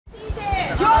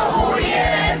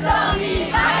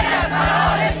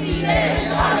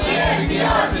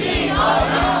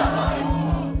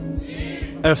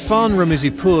Erfan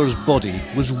Ramizipour's body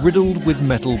was riddled with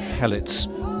metal pellets,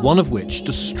 one of which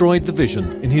destroyed the vision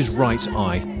in his right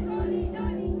eye.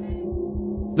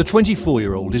 The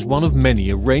 24-year-old is one of many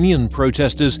Iranian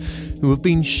protesters who have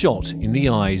been shot in the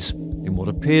eyes in what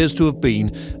appears to have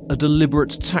been a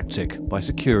deliberate tactic by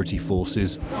security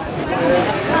forces.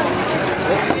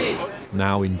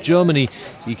 Now in Germany,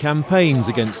 he campaigns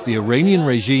against the Iranian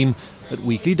regime at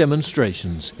weekly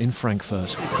demonstrations in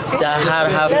Frankfurt. هر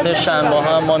هفته شنبه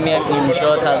ها ما میایم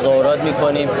اینجا تظاهرات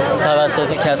میکنیم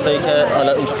توسط کسایی که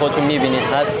حالا اینجا خودتون میبینید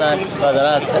هستن و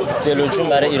دارن دل و جون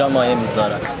برای ایران مایه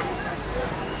میذارن.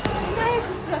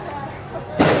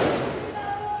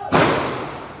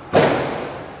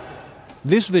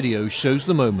 This video shows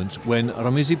the moment when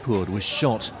Ramizipour was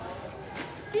shot.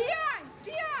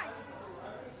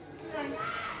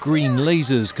 Green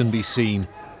lasers can be seen,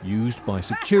 used by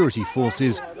security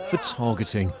forces for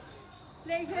targeting.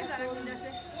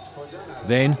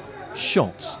 Then,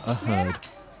 shots are heard.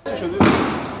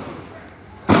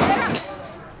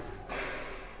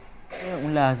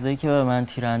 اون لحظه‌ای که به من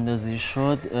تیراندازی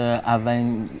شد،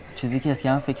 اولین چیزی که حس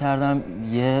کردم فکر کردم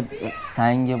یه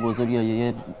سنگ بزرگ یا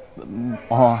یه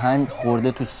آهن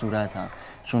خورده تو صورتم،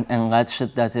 چون انقدر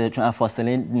شدت، چون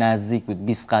فاصله نزدیک بود،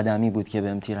 20 قدمی بود که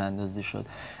بهم تیراندازی شد.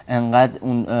 انقدر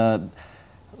اون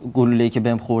گلوله‌ای که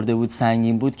بهم خورده بود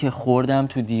سنگین بود که خوردم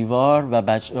تو دیوار و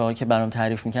بچه‌ها که برام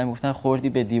تعریف می‌کردن گفتن خوردی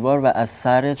به دیوار و از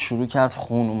سرت شروع کرد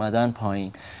خون اومدن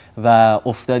پایین و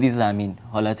افتادی زمین،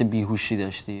 حالت بیهوشی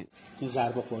داشتی.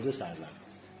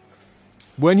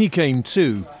 When he came to,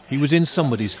 he was in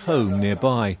somebody's home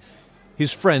nearby.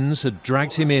 His friends had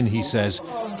dragged him in, he says,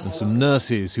 and some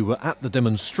nurses who were at the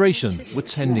demonstration were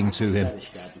tending to him.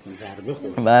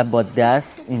 و با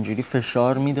دست اینجوری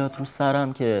فشار میداد رو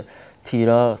سرم که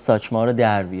تیرا ساچما رو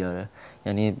در بیاره.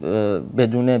 یعنی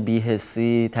بدون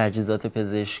بی‌حسی، تجهیزات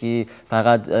پزشکی،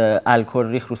 فقط الکل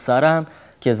ریخت رو سرم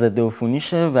که ضد عفونی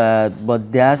شه و با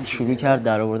دست شروع کرد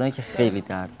در آوردن که خیلی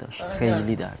درد داشت،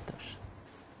 خیلی درد داشت.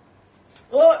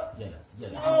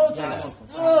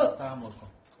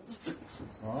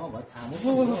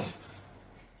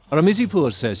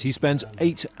 Ramizipour says he spent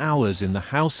 8 hours in the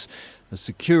house as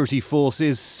security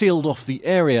forces sealed off the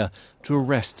area to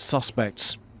arrest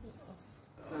suspects.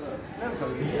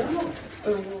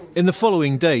 In the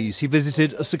following days, he visited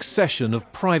a succession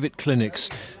of private clinics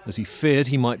as he feared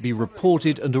he might be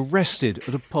reported and arrested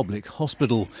at a public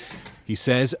hospital. He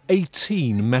says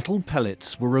 18 metal pellets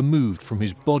were removed from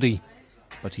his body,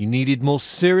 but he needed more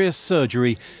serious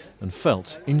surgery and felt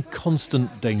in constant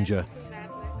danger.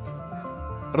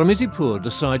 Ramizipour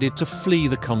decided to flee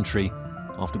the country.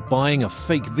 After buying a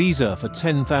fake visa for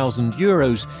 10,000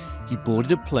 euros, he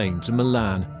boarded a plane to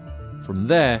Milan. From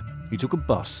there, he took a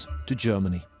bus to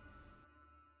Germany.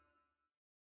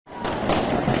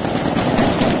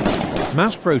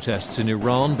 Mass protests in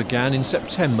Iran began in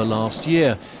September last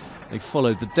year. They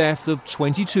followed the death of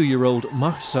 22-year-old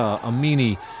Mahsa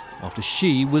Amini after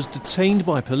she was detained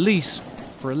by police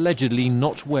for allegedly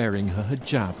not wearing her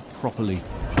hijab properly.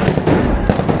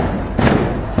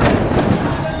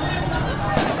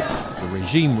 The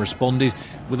regime responded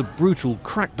with a brutal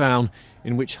crackdown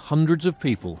in which hundreds of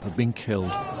people have been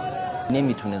killed.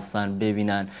 نمیتونستن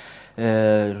ببینن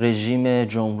رژیم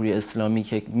جمهوری اسلامی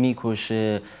که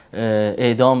میکشه،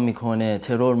 اعدام میکنه،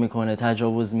 ترور میکنه،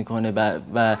 تجاوز میکنه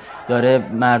و داره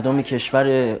مردم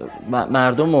کشور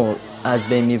مردم رو از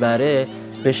بین میبره،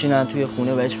 بشینن توی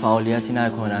خونه و هیچ فعالیتی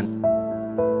نکنن.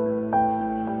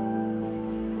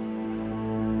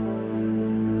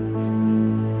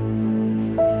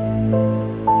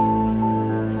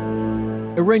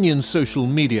 Iranian social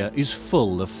media is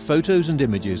full of photos and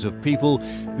images of people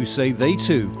who say they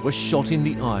too were shot in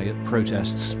the eye at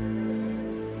protests.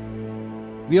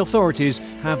 The authorities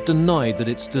have denied that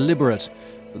it's deliberate,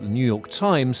 but the New York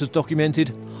Times has documented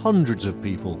hundreds of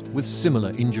people with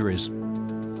similar injuries.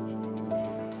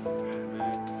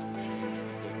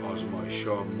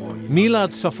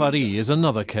 Milad Safari is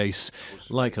another case.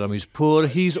 Like Ramizipour,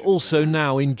 he's also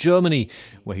now in Germany,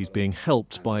 where he's being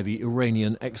helped by the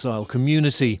Iranian exile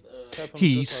community.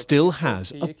 He still has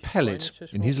a pellet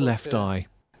in his left eye.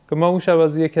 ما اون شب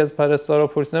از یکی از پرستارا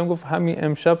پرسیدم، گفت همین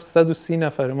امشب 130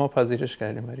 نفر ما پذیرش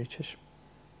کردیم برای چشم.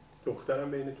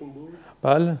 دخترم بینتون بود؟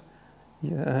 بله.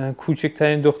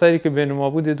 کوچکترین دختری که بین ما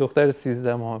بود دختر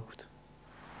 13 ماه بود.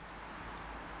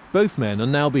 Both men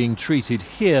are now being treated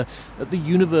here at the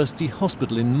university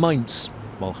hospital in Mainz,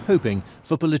 while hoping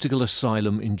for political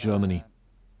asylum in Germany.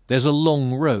 There's a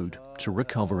long road to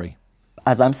recovery.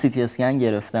 ازم سی تی اسکن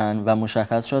گرفتن و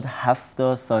مشخص شد 7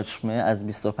 تا ساچمه از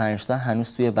 25 تا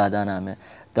هنوز توی بدنمه،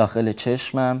 داخل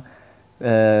چشمم،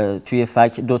 توی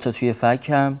فک، 2 تا توی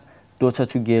فکم، 2 تا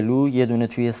تو گلو، یه دونه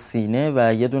توی سینه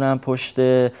و یه دونه هم پشت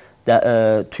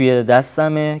توی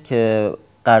دستمه که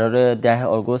قراره 10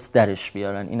 آگوست درش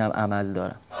بیارن. اینم عمل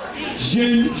دارم.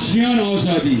 ژن ژیان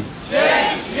آزادی،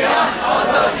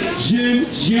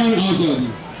 ژن ژیان آزادی.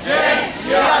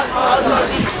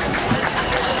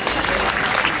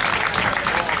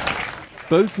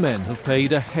 Both men have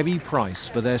paid a heavy price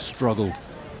for their struggle,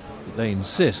 but they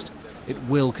insist it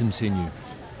will continue.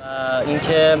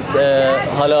 اینکه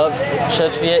حالا چه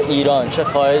توی ایران چه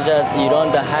خارج از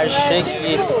ایران به هر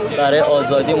شکلی برای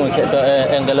آزادیمون که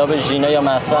انقلاب ژینا یا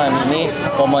مهسا امینی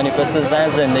با مانیفست زن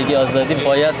زندگی آزادی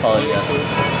باید فعالیت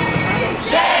کنیم.